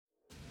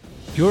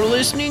You're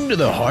listening to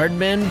the Hard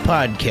Men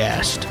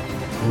Podcast,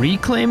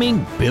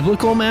 reclaiming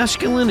biblical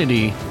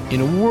masculinity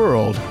in a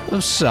world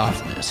of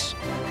softness.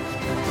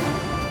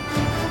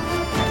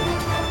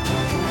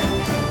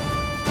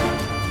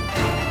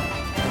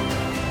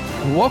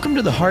 Welcome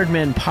to the Hard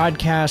Men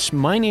Podcast.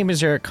 My name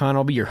is Eric Kahn.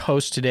 I'll be your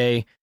host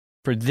today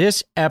for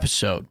this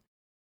episode.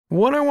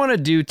 What I want to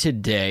do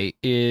today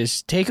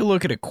is take a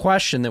look at a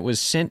question that was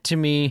sent to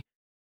me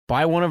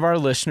by one of our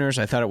listeners.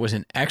 I thought it was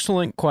an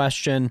excellent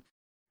question.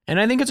 And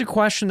I think it's a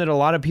question that a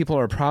lot of people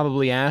are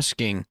probably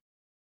asking.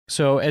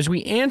 So as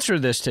we answer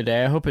this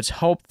today, I hope it's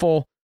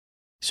helpful.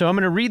 So I'm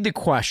going to read the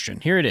question.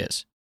 Here it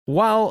is.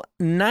 While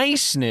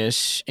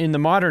niceness in the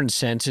modern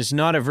sense is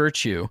not a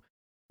virtue,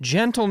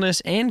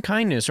 gentleness and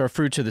kindness are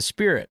fruits of the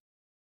Spirit.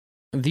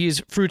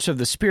 These fruits of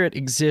the Spirit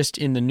exist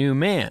in the new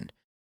man.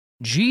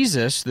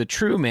 Jesus, the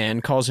true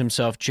man, calls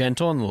himself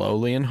gentle and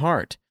lowly in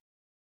heart.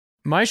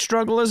 My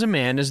struggle as a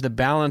man is the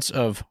balance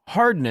of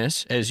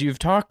hardness, as you've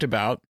talked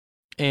about,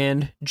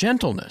 and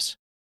gentleness.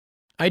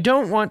 I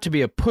don't want to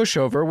be a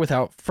pushover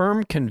without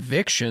firm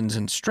convictions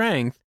and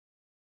strength,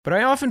 but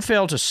I often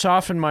fail to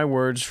soften my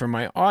words for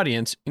my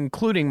audience,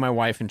 including my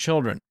wife and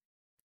children.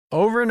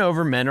 Over and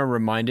over, men are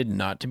reminded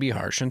not to be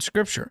harsh in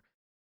Scripture.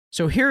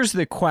 So here's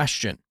the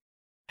question.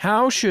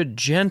 How should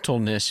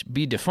gentleness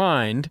be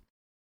defined?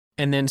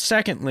 And then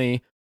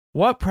secondly,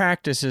 what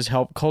practices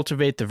help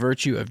cultivate the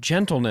virtue of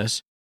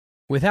gentleness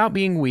without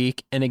being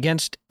weak and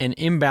against an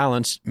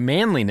imbalanced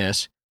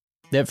manliness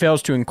that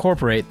fails to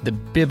incorporate the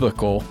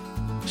biblical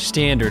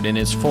standard in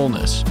its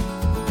fullness?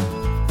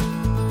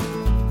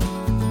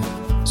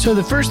 So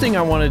the first thing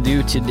I want to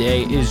do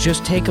today is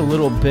just take a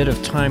little bit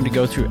of time to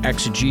go through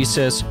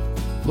exegesis,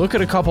 look at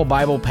a couple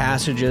Bible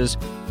passages,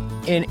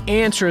 and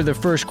answer the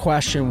first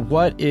question: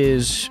 what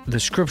is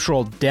the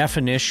scriptural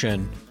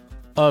definition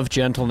of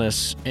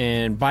gentleness?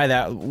 And by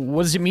that,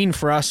 what does it mean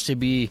for us to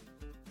be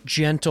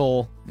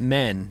gentle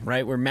men,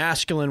 right? We're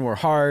masculine, we're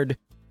hard.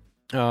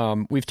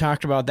 We've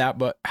talked about that,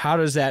 but how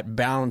does that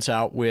balance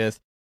out with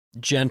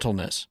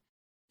gentleness?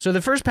 So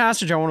the first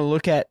passage I want to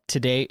look at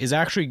today is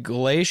actually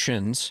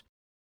Galatians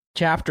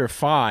chapter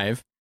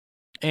 5.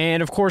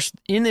 And of course,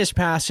 in this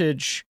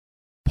passage,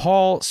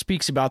 Paul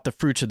speaks about the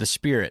fruits of the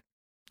Spirit.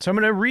 So I'm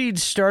going to read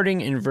starting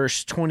in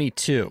verse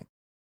 22.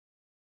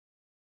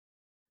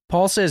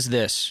 Paul says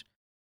this,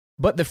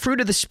 "But the fruit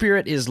of the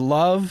Spirit is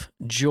love,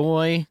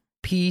 joy,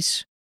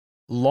 peace,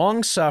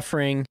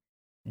 long-suffering,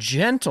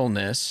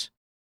 gentleness,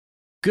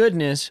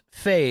 goodness,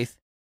 faith,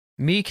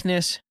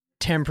 meekness,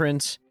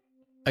 temperance.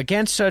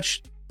 Against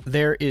such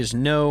there is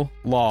no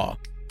law.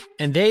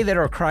 And they that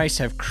are Christ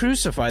have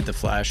crucified the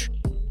flesh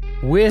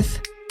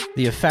with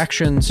the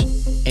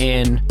affections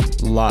and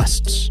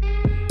lusts."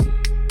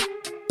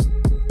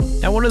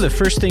 Now, one of the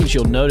first things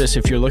you'll notice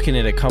if you're looking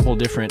at a couple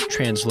different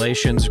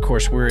translations, of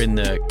course, we're in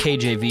the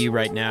KJV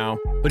right now,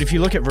 but if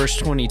you look at verse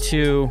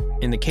 22,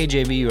 in the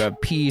KJV you have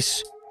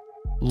peace,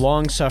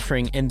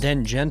 long-suffering, and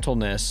then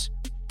gentleness.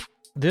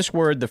 This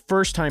word, the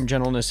first time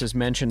gentleness is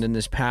mentioned in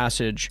this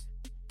passage,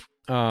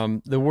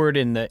 the word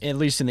at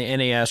least in the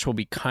NAS, will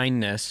be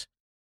kindness.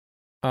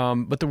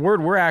 But the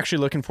word we're actually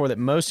looking for that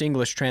most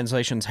English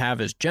translations have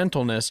as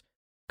gentleness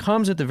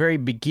comes at the very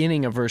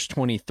beginning of verse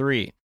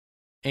 23.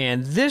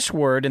 And this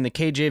word in the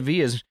KJV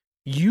is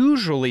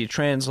usually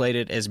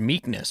translated as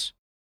meekness.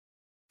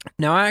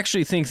 Now, I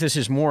actually think this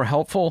is more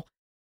helpful,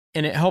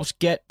 and it helps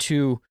get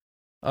to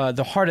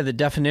the heart of the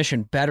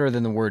definition better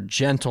than the word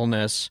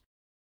gentleness.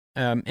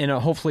 And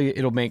hopefully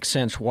it'll make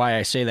sense why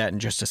I say that in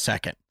just a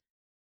second.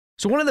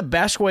 So one of the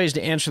best ways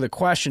to answer the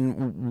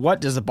question, what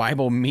does the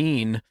Bible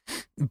mean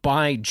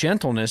by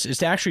gentleness, is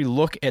to actually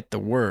look at the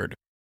word.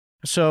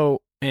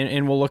 So,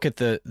 and we'll look at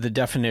the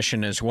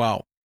definition as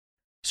well.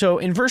 So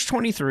in verse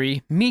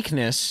 23,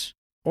 meekness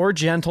or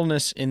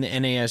gentleness in the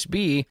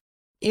NASB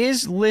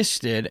is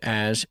listed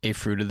as a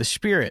fruit of the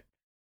Spirit.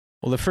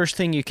 Well, the first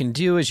thing you can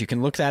do is you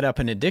can look that up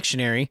in a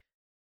dictionary,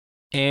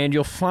 and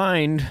you'll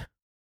find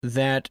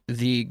that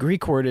the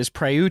Greek word is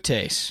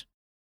praeutes,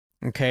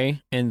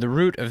 okay? And the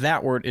root of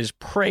that word is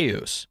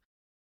praeus.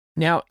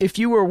 Now, if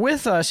you were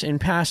with us in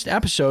past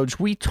episodes,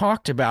 we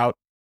talked about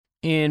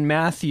in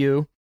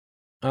Matthew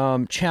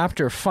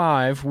chapter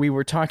 5, we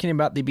were talking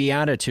about the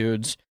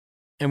Beatitudes,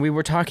 and we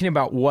were talking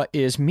about what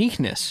is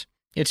meekness.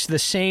 It's the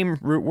same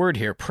root word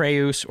here,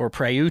 praeus or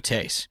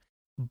praeutes.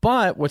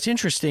 But what's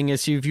interesting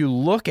is if you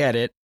look at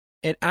it,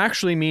 it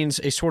actually means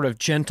a sort of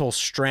gentle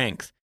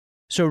strength.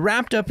 So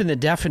wrapped up in the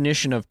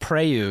definition of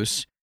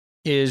praeus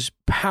is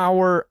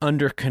power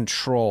under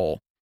control.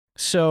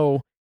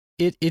 So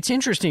it's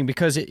interesting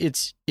because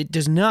it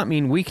does not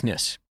mean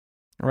weakness,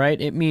 right?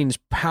 It means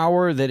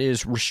power that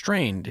is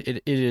restrained.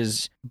 It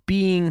is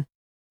being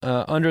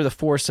under the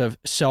force of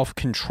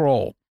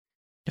self-control.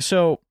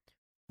 So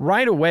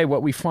right away,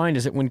 what we find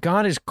is that when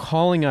God is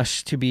calling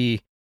us to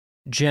be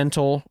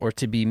gentle or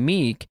to be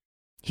meek,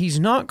 he's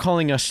not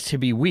calling us to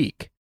be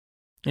weak.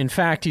 In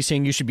fact, he's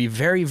saying you should be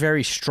very,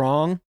 very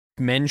strong.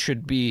 Men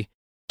should be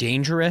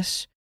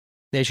dangerous.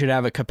 They should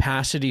have a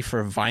capacity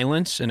for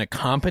violence and a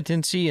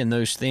competency in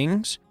those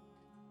things.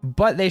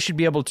 but they should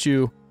be able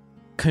to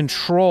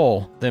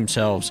control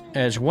themselves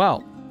as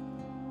well.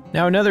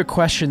 Now, another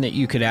question that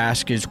you could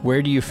ask is,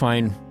 where do you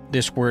find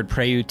this word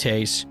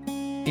praeutes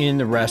in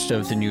the rest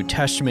of the New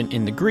Testament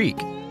in the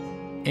Greek?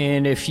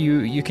 And if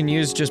you can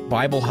use just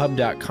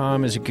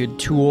BibleHub.com as a good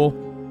tool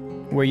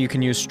where you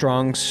can use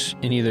Strong's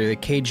in either the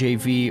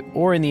KJV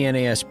or in the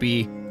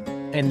NASB,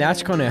 and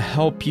that's going to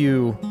help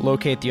you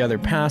locate the other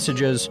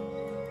passages.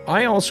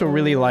 I also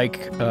really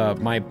like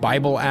my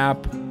Bible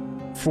app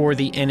for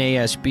the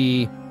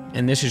NASB,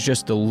 and this is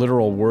just the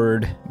literal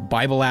word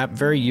Bible app,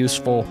 very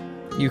useful.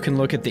 You can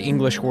look at the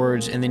English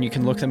words, and then you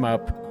can look them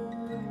up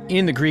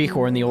in the Greek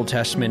or in the Old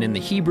Testament in the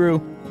Hebrew,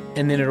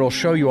 and then it'll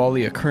show you all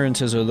the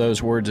occurrences of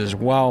those words as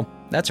well.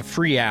 That's a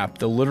free app,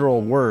 the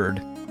literal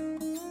word.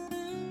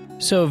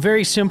 So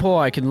very simple,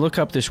 I can look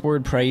up this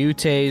word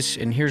praeutes,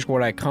 and here's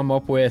what I come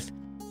up with.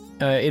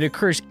 It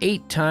occurs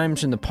 8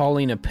 times in the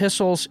Pauline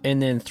epistles,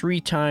 and then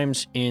 3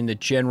 times in the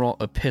general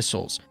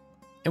epistles.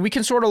 And we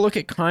can sort of look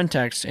at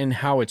context and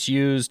how it's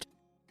used.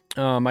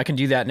 I can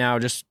do that now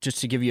just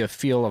to give you a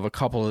feel of a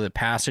couple of the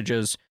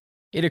passages.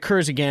 It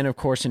occurs again, of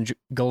course, in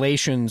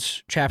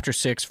Galatians chapter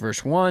 6,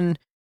 verse 1,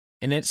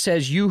 and it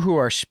says, "You who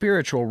are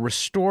spiritual,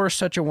 restore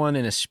such a one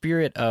in a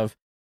spirit of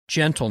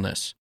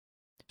gentleness."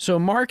 So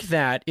mark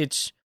that,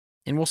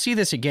 and we'll see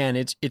this again,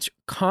 it's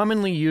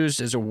commonly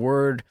used as a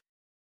word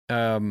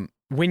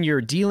when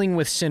you're dealing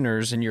with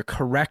sinners and you're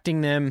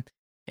correcting them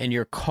and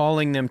you're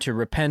calling them to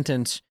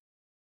repentance.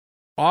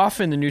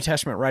 Often the New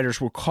Testament writers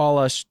will call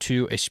us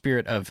to a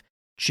spirit of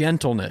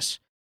gentleness.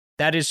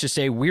 That is to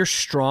say, we're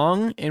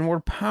strong and we're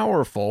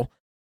powerful.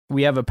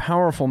 We have a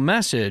powerful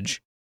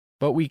message,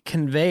 but we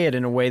convey it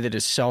in a way that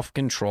is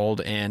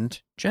self-controlled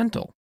and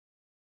gentle.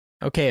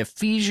 Okay,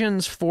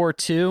 Ephesians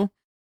 4:2,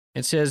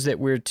 it says that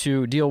we're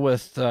to deal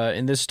with,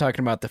 and this is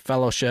talking about the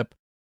fellowship,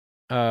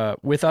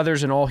 with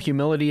others in all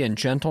humility and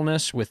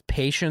gentleness, with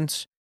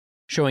patience,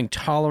 showing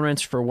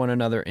tolerance for one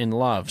another in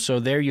love. So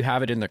there you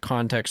have it in the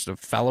context of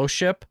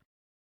fellowship.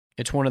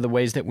 It's one of the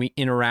ways that we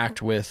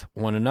interact with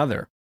one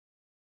another.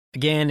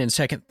 Again, in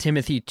 2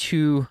 Timothy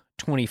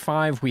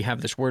 2:25, we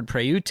have this word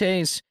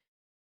praeutes,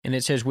 and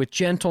it says, with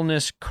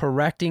gentleness,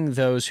 correcting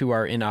those who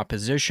are in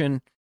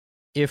opposition,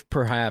 if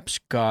perhaps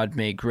God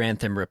may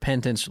grant them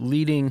repentance,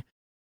 leading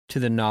to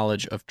the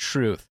knowledge of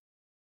truth.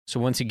 So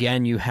once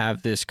again, you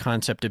have this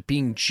concept of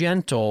being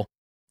gentle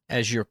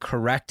as you're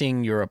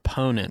correcting your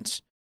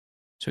opponents.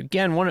 So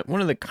again,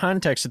 one of the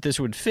contexts that this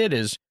would fit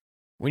is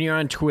when you're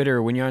on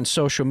Twitter, when you're on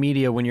social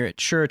media, when you're at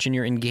church and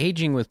you're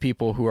engaging with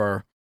people who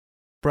are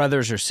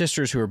brothers or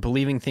sisters who are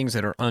believing things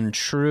that are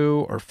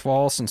untrue or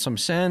false in some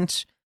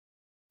sense,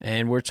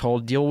 and we're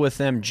told deal with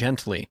them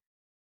gently.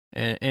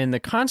 And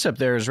the concept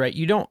there is, right,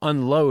 you don't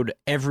unload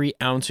every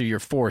ounce of your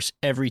force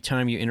every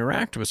time you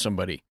interact with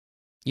somebody.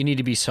 You need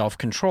to be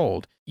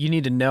self-controlled. You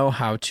need to know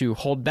how to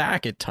hold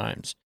back at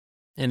times,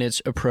 and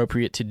it's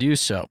appropriate to do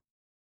so.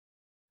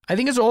 I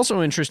think it's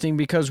also interesting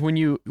because when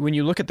you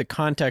look at the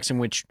context in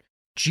which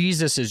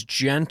Jesus is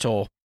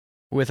gentle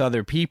with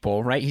other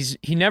people, right?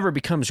 He never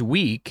becomes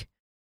weak,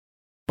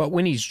 but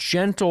when he's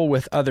gentle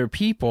with other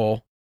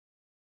people,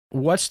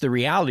 what's the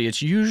reality?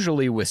 It's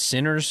usually with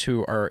sinners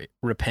who are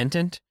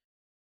repentant,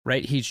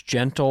 right? He's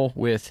gentle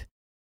with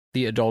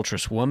the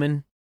adulterous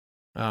woman.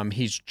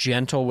 He's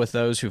gentle with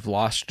those who've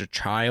lost a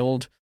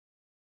child,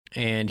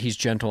 and he's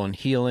gentle in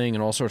healing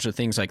and all sorts of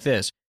things like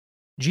this.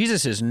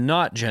 Jesus is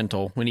not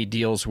gentle when he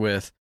deals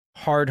with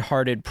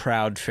hard-hearted,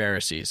 proud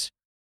Pharisees,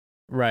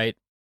 right?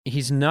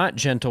 He's not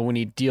gentle when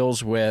he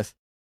deals with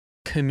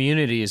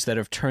communities that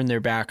have turned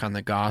their back on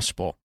the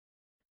gospel.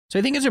 So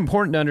I think it's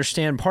important to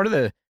understand part of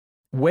the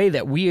way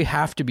that we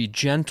have to be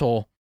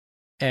gentle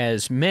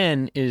as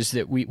men is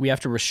that we have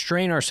to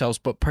restrain ourselves,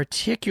 but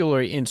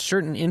particularly in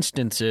certain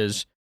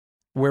instances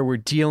where we're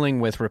dealing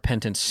with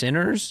repentant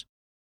sinners.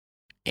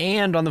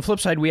 And on the flip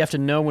side, we have to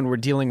know when we're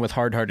dealing with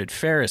hard-hearted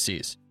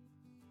Pharisees.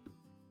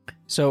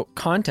 So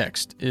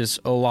context is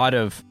a lot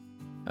of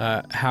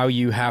how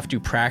you have to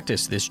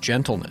practice this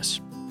gentleness.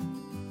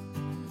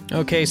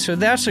 Okay, so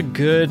that's a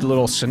good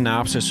little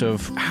synopsis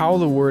of how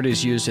the word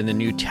is used in the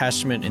New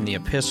Testament and the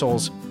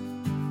epistles.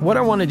 What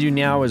I want to do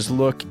now is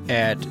look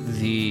at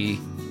the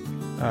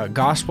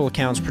gospel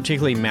accounts,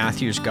 particularly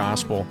Matthew's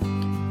gospel.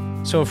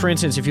 So, for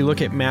instance, if you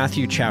look at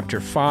Matthew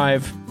chapter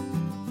 5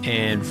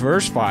 and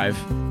verse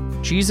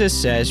 5, Jesus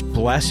says,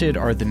 "Blessed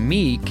are the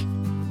meek,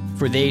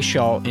 for they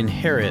shall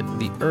inherit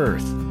the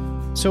earth."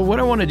 So what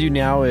I want to do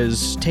now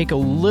is take a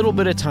little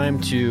bit of time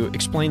to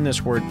explain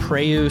this word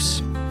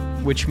praeus,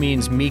 which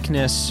means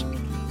meekness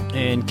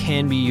and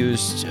can be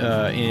used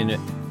in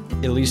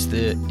at least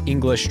the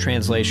English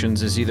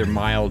translations as either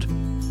mild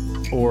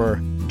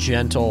or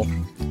gentle.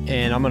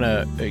 And I'm going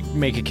to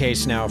make a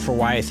case now for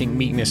why I think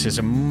meekness is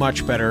a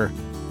much better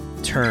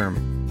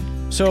term.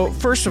 So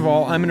first of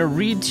all, I'm going to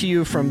read to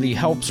you from the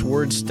Helps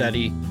Word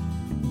Study.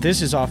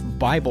 This is off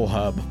Bible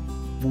Hub,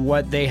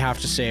 what they have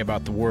to say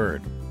about the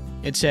word.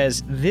 It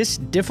says, this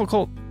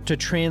difficult to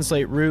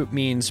translate root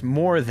means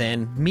more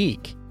than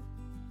meek.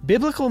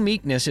 Biblical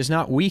meekness is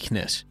not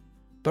weakness.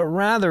 but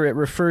rather it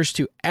refers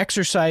to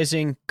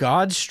exercising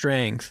God's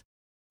strength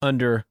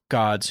under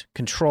God's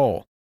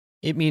control.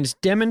 It means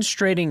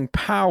demonstrating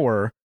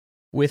power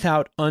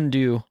without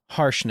undue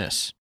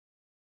harshness.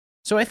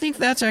 So I think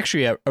that's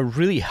actually a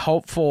really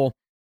helpful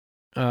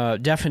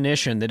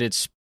definition, that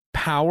it's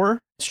power,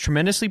 it's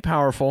tremendously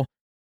powerful,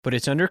 but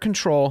it's under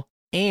control,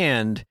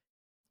 and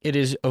it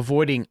is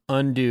avoiding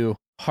undue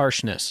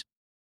harshness.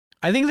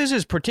 I think this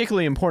is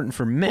particularly important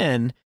for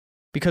men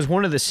because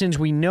one of the sins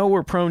we know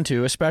we're prone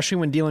to, especially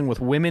when dealing with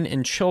women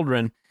and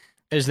children,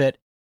 is that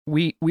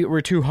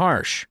we're too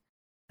harsh,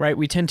 right?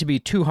 We tend to be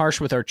too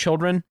harsh with our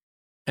children,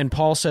 and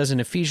Paul says in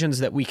Ephesians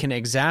that we can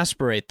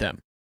exasperate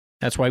them.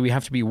 That's why we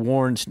have to be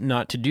warned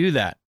not to do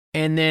that.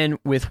 And then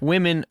with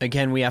women,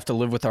 again, we have to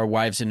live with our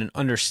wives in an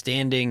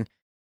understanding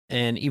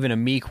and even a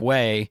meek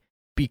way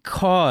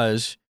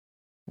because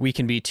we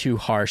can be too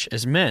harsh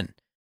as men.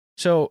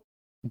 So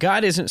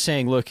God isn't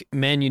saying, look,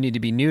 men, you need to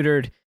be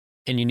neutered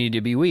and you need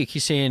to be weak.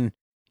 He's saying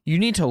you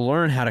need to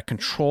learn how to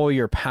control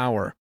your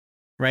power,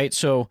 right?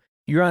 So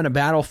you're on a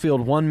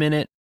battlefield 1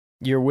 minute,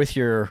 you're with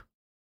your,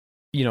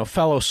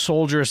 fellow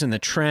soldiers in the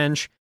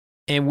trench,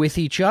 and with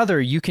each other,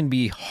 you can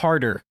be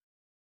harder,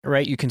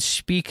 right? You can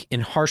speak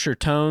in harsher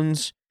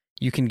tones,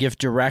 you can give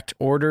direct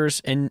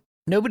orders, and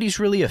nobody's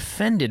really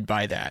offended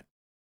by that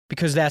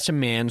because that's a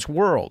man's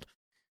world.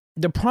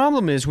 The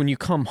problem is when you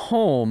come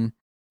home,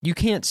 you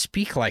can't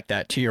speak like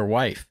that to your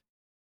wife,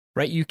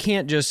 right? You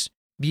can't just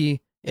be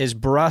as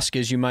brusque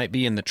as you might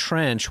be in the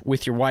trench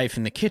with your wife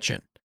in the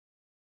kitchen.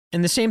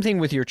 And the same thing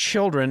with your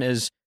children,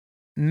 as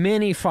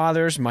many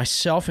fathers,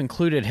 myself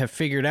included, have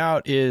figured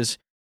out, is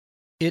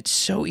it's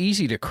so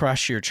easy to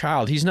crush your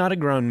child. He's not a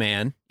grown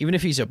man, even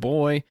if he's a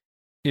boy,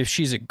 if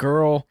she's a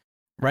girl,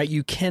 right?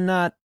 You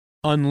cannot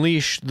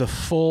unleash the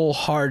full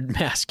hard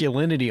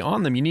masculinity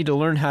on them. You need to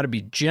learn how to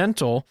be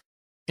gentle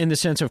in the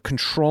sense of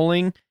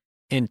controlling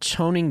and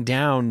toning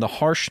down the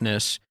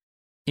harshness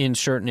in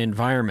certain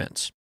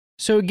environments.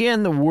 So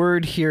again, the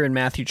word here in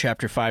Matthew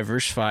chapter 5,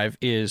 verse 5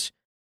 is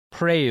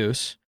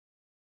praeus.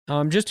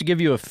 Just to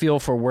give you a feel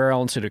for where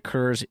else it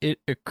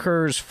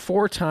occurs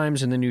 4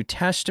 times in the New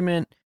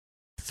Testament.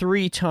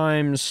 3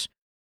 times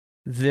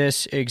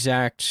this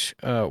exact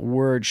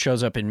word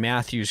shows up in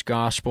Matthew's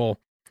gospel.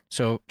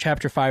 So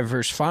chapter 5,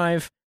 verse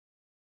 5.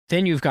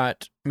 Then you've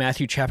got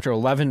Matthew chapter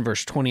 11,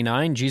 verse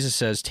 29. Jesus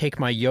says, "Take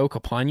my yoke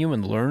upon you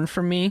and learn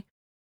from me,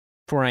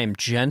 for I am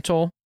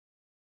gentle."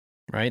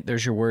 Right?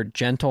 There's your word,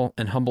 gentle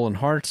and humble in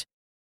heart,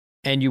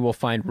 and you will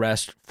find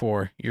rest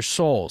for your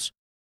souls.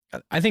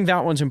 I think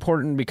that one's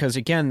important because,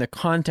 again, the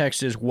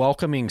context is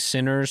welcoming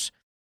sinners,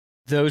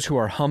 those who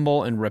are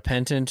humble and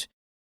repentant.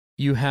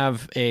 You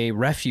have a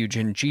refuge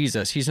in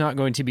Jesus. He's not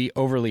going to be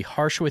overly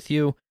harsh with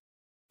you,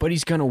 but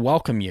he's going to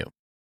welcome you.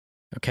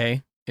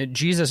 Okay?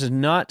 Jesus is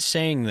not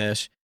saying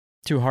this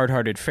to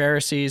hard-hearted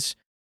Pharisees.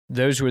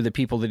 Those were the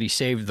people that he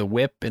saved the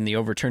whip and the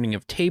overturning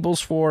of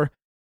tables for,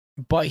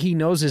 but he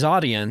knows his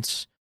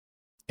audience.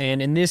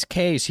 And in this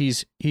case,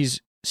 he's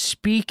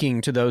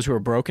speaking to those who are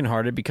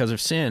brokenhearted because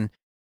of sin.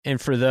 And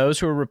for those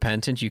who are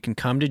repentant, you can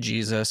come to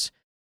Jesus,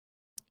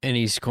 and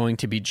he's going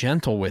to be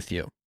gentle with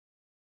you.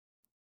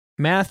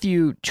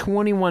 Matthew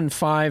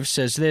 21:5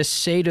 says this,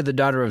 "Say to the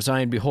daughter of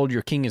Zion, behold,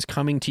 your king is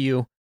coming to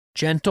you,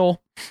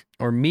 gentle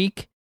or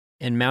meek,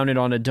 and mounted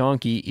on a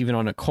donkey, even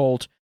on a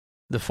colt,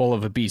 the foal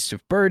of a beast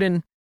of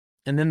burden."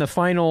 And then the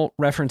final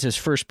reference is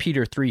 1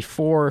 Peter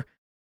 3:4,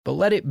 "But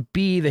let it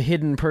be the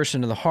hidden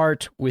person of the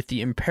heart with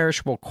the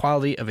imperishable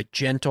quality of a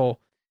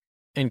gentle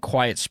and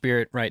quiet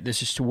spirit," right?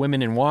 This is to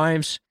women and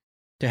wives,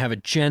 to have a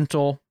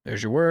gentle,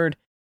 there's your word,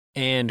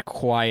 and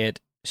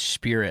quiet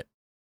spirit.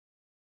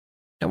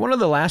 Now, one of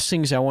the last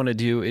things I want to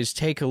do is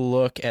take a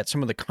look at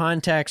some of the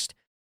context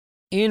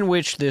in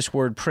which this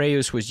word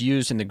praeus was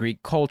used in the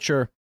Greek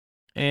culture.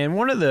 And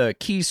one of the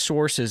key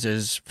sources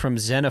is from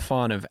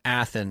Xenophon of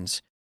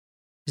Athens.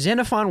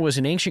 Xenophon was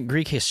an ancient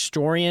Greek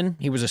historian.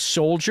 He was a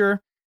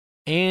soldier,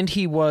 and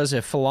he was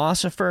a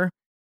philosopher.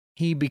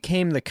 He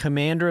became the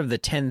commander of the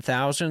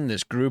 10,000,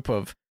 this group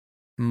of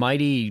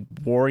mighty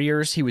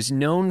warriors. He was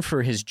known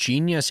for his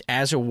genius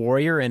as a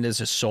warrior and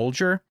as a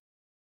soldier,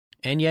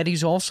 and yet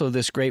he's also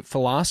this great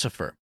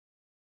philosopher.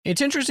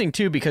 It's interesting,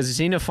 too, because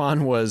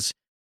Xenophon was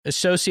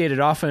associated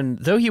often,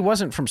 though he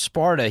wasn't from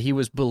Sparta, he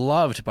was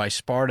beloved by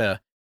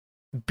Sparta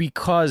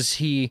because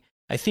he,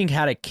 I think,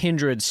 had a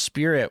kindred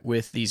spirit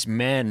with these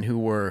men who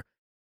were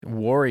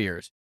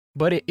warriors.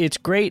 But it's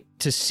great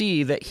to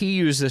see that he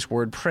used this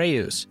word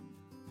praeus.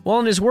 Well,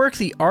 in his work,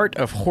 The Art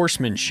of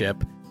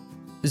Horsemanship,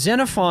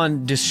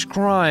 Xenophon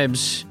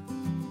describes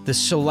the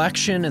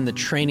selection and the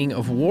training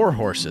of war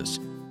horses.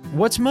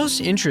 What's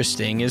most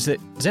interesting is that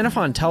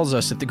Xenophon tells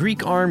us that the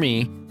Greek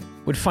army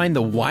would find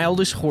the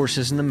wildest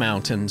horses in the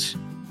mountains,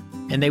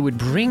 and they would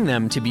bring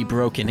them to be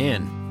broken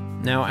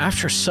in. Now,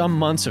 after some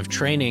months of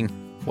training,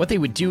 what they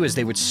would do is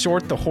they would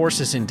sort the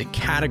horses into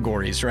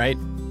categories, right?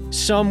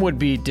 Some would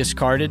be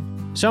discarded,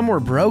 some were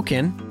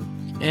broken,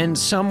 and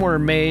some were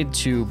made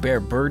to bear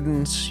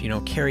burdens,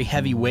 carry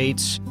heavy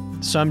weights.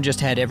 Some just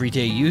had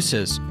everyday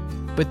uses.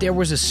 but there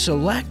was a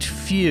select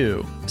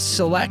few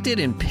selected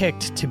and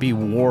picked to be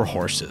war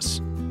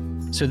horses.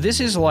 So this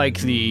is like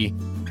the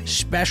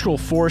special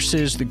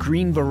forces, the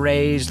Green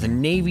Berets, the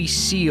Navy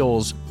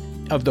SEALs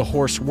of the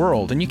horse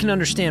world. And you can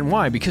understand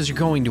why, because you're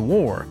going to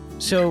war.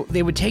 So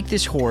they would take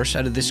this horse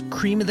out of this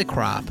cream of the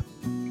crop,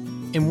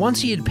 and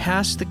once he had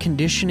passed the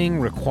conditioning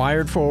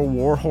required for a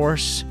war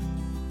horse,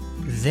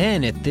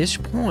 then at this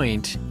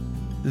point,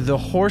 the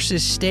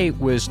horse's state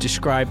was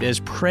described as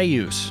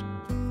preyus.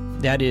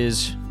 That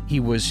is, he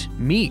was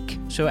meek.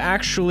 So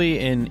actually,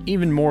 in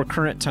even more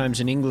current times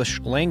in English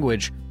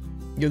language,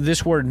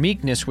 this word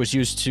meekness was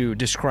used to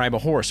describe a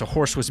horse. A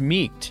horse was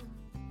meeked,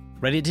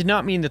 right? It did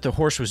not mean that the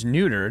horse was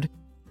neutered.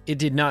 It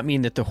did not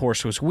mean that the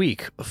horse was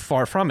weak.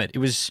 Far from it. It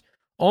was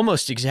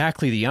almost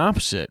exactly the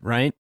opposite,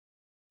 right?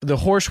 The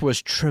horse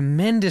was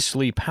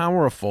tremendously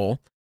powerful,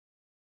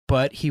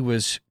 but he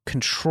was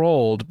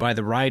controlled by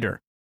the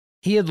rider.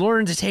 He had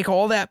learned to take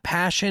all that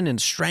passion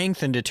and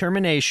strength and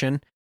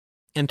determination,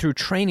 and through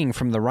training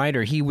from the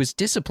rider, he was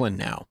disciplined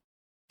now.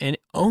 And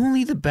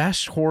only the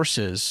best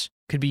horses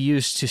could be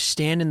used to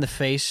stand in the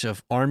face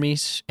of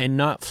armies and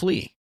not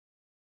flee,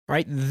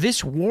 right?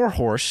 This war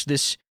horse,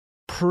 this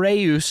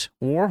preyus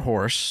war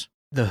horse,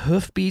 the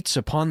hoofbeats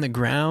upon the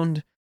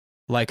ground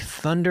like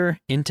thunder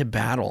into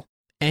battle.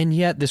 And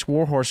yet this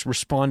war horse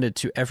responded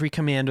to every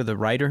command of the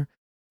rider.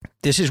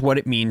 This is what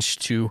it means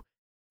to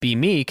be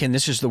meek, and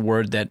this is the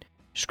word that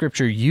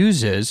Scripture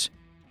uses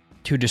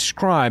to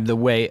describe the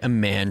way a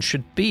man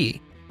should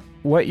be.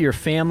 What your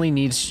family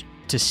needs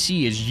to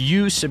see is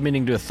you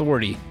submitting to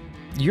authority.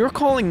 You're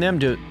calling them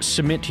to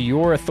submit to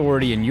your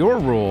authority and your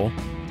rule,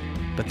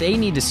 but they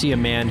need to see a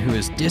man who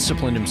has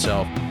disciplined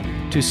himself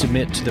to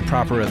submit to the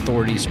proper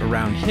authorities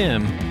around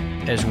him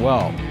as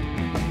well.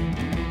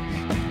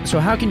 So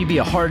how can you be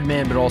a hard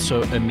man but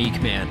also a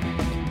meek man?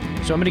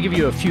 So I'm going to give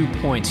you a few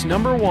points.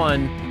 Number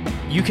one,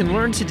 you can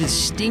learn to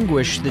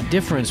distinguish the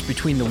difference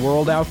between the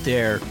world out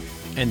there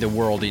and the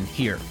world in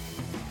here.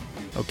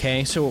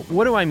 Okay, so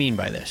what do I mean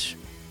by this?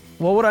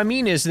 Well, what I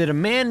mean is that a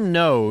man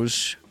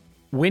knows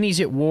when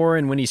he's at war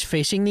and when he's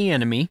facing the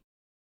enemy,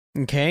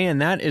 okay, and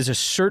that is a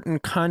certain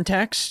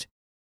context,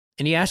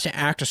 and he has to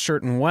act a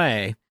certain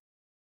way.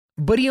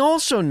 But he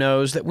also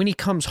knows that when he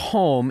comes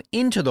home,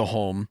 into the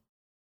home,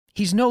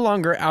 he's no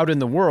longer out in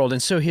the world,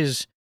 and so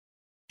his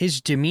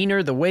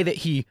demeanor, the way that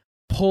he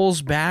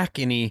pulls back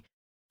and he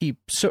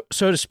so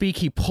to speak,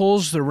 he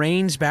pulls the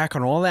reins back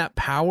on all that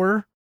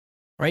power.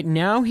 Right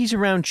now, he's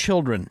around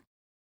children.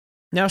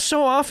 Now,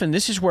 so often,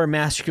 this is where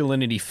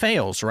masculinity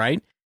fails,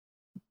 right?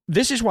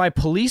 This is why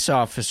police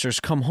officers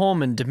come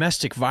home and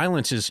domestic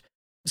violence is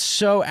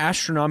so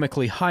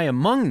astronomically high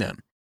among them,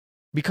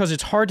 because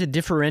it's hard to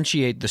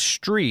differentiate the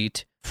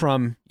street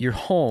from your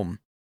home,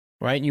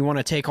 right? And you want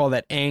to take all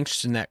that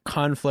angst and that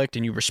conflict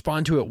and you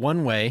respond to it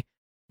one way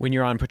when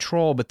you're on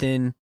patrol, but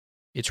then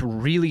it's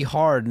really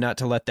hard not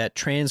to let that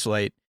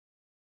translate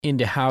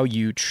into how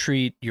you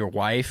treat your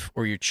wife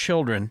or your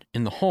children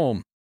in the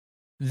home.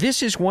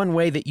 This is one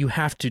way that you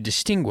have to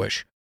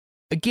distinguish,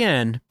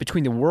 again,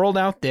 between the world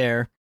out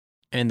there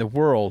and the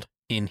world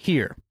in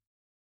here.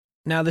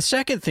 Now, the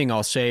second thing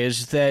I'll say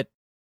is that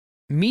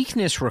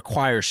meekness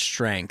requires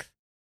strength.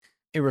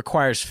 It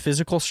requires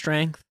physical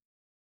strength.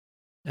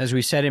 As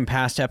we said in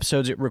past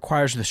episodes, it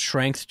requires the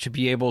strength to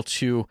be able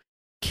to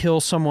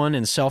kill someone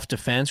in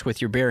self-defense with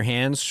your bare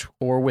hands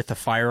or with a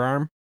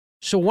firearm.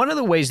 So one of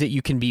the ways that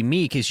you can be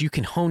meek is you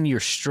can hone your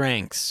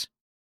strengths.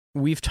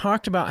 We've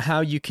talked about how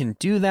you can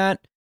do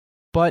that,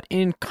 but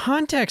in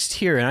context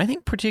here, and I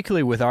think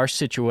particularly with our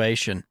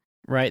situation,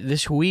 right,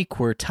 this week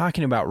we're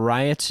talking about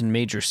riots in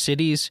major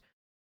cities.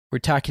 We're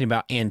talking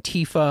about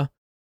Antifa.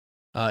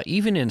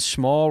 Even in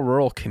small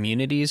rural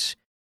communities,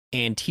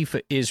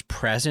 Antifa is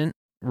present,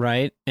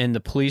 right? And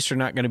the police are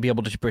not going to be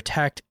able to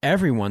protect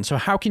everyone. So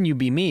how can you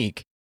be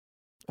meek?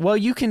 Well,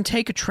 you can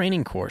take a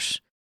training course.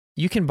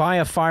 You can buy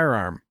a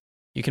firearm.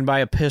 You can buy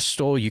a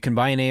pistol. You can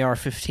buy an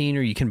AR-15,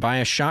 or you can buy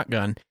a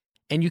shotgun.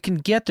 And you can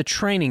get the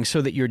training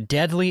so that you're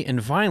deadly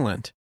and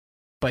violent.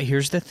 But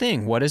here's the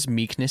thing. What does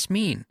meekness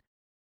mean?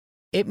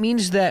 It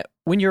means that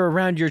when you're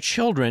around your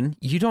children,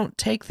 you don't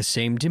take the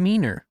same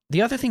demeanor.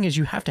 The other thing is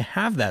you have to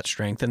have that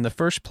strength in the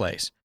first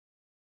place.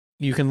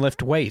 You can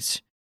lift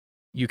weights.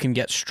 You can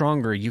get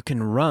stronger. You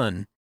can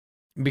run.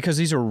 Because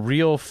these are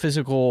real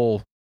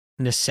physical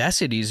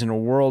necessities in a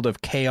world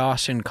of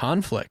chaos and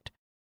conflict.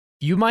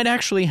 You might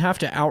actually have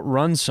to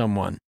outrun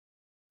someone.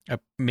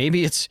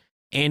 Maybe it's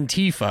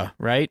Antifa,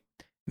 right?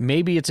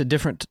 Maybe it's a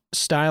different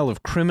style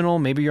of criminal.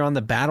 Maybe you're on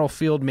the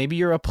battlefield. Maybe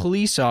you're a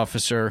police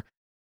officer.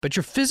 But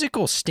your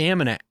physical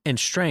stamina and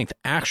strength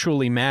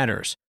actually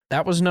matters.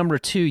 That was number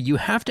 2. You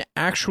have to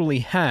actually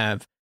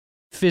have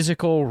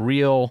physical,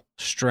 real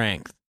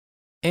strength.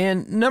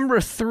 And number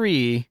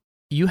 3,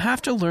 you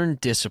have to learn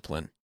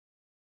discipline,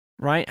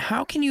 right?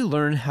 How can you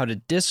learn how to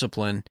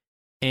discipline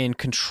and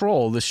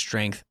control the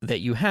strength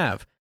that you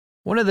have?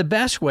 One of the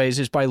best ways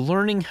is by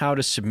learning how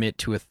to submit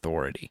to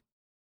authority.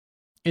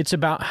 It's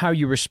about how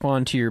you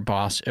respond to your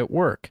boss at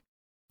work.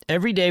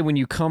 Every day when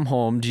you come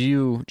home, do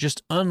you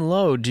just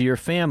unload to your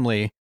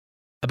family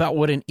about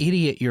what an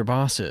idiot your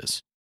boss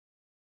is?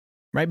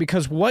 Right?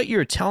 Because what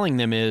you're telling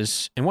them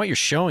is, and what you're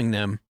showing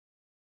them,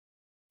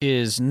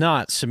 is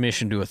not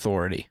submission to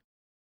authority.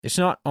 It's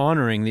not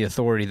honoring the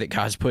authority that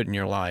God's put in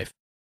your life.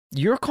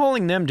 You're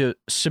calling them to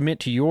submit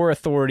to your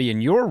authority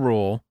and your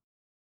rule,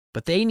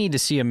 but they need to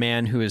see a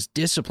man who has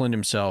disciplined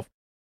himself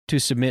to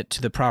submit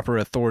to the proper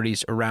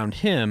authorities around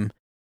him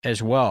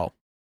as well.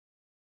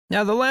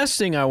 Now, the last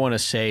thing I want to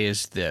say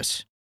is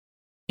this.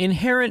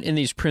 Inherent in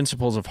these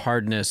principles of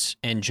hardness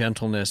and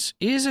gentleness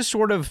is a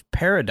sort of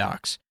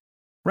paradox,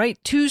 right?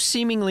 Two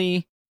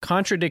seemingly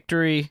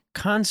contradictory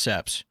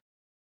concepts.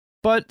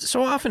 But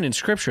so often in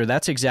Scripture,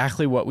 that's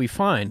exactly what we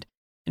find.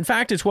 In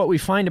fact, it's what we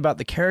find about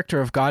the character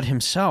of God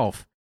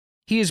himself.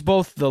 He is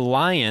both the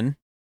lion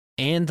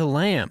and the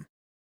lamb.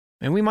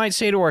 And we might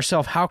say to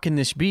ourselves, how can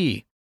this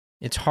be?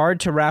 It's hard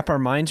to wrap our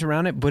minds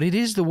around it, but it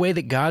is the way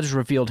that God's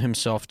revealed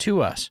himself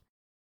to us.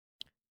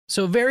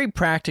 So very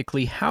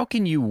practically, how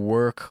can you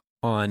work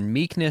on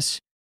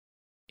meekness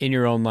in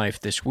your own life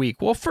this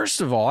week? Well,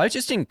 first of all, I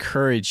just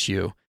encourage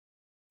you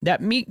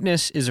that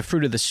meekness is a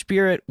fruit of the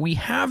Spirit. We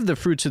have the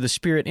fruits of the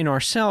Spirit in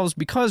ourselves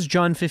because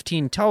John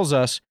 15 tells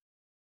us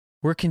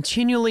we're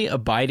continually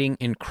abiding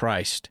in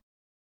Christ.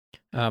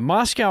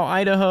 Moscow,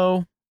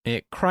 Idaho,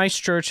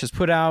 Christ Church has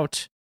put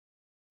out,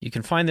 you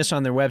can find this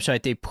on their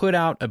website, they put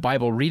out a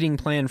Bible reading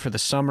plan for the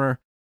summer.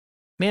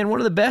 Man,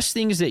 one of the best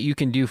things that you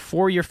can do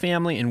for your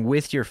family and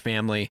with your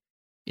family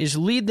is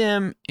lead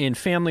them in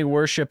family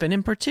worship and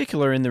in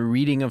particular in the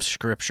reading of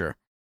Scripture.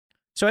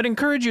 So I'd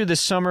encourage you this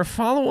summer,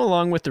 follow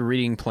along with the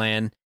reading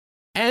plan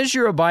as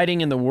you're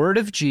abiding in the Word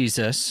of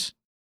Jesus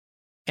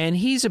and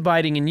He's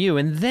abiding in you,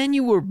 and then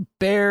you will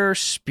bear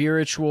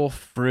spiritual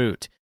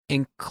fruit,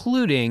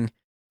 including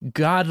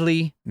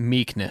godly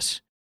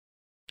meekness.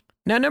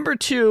 Now, number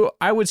 2,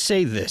 I would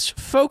say this.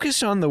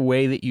 Focus on the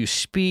way that you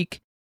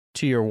speak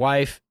to your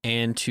wife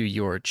and to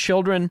your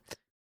children.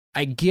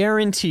 I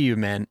guarantee you,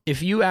 man,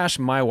 if you ask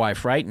my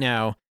wife right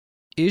now,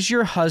 is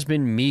your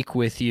husband meek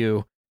with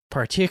you,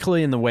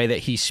 particularly in the way that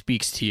he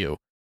speaks to you?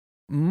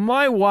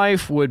 My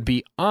wife would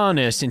be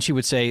honest and she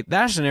would say,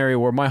 that's an area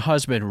where my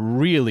husband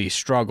really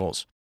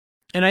struggles.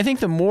 And I think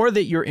the more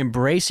that you're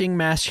embracing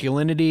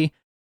masculinity,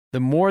 the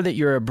more that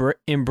you're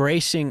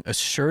embracing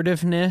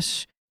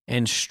assertiveness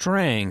and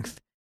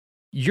strength,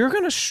 you're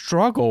going to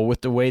struggle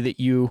with the way that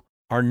you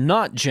are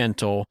not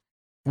gentle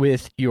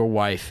with your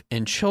wife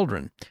and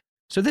children.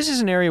 So this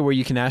is an area where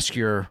you can ask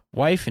your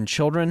wife and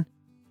children,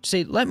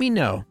 say, let me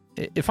know.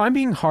 If I'm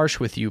being harsh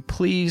with you,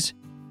 please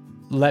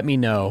let me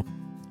know.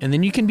 And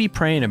then you can be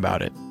praying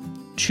about it.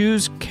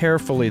 Choose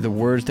carefully the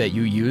words that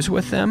you use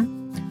with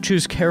them.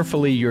 Choose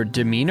carefully your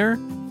demeanor.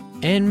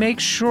 And make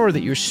sure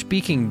that you're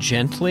speaking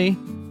gently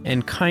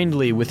and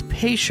kindly with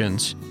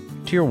patience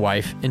to your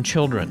wife and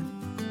children.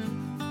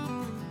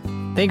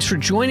 Thanks for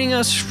joining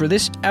us for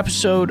this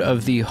episode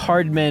of the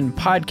Hard Men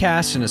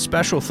Podcast, and a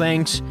special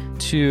thanks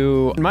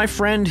to my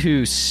friend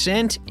who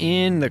sent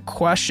in the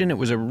question. It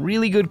was a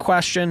really good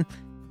question.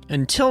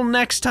 Until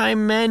next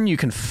time, men, you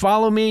can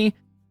follow me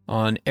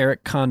on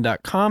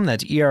ericcon.com.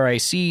 That's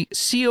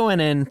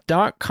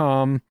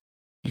ERICCONN.com.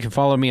 You can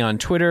follow me on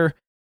Twitter.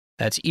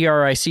 That's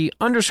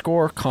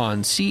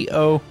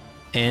ERIC_con,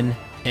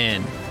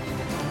 CONN.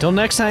 Till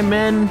next time,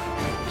 men,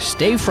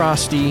 stay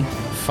frosty,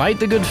 fight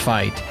the good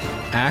fight,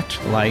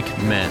 act like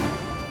men.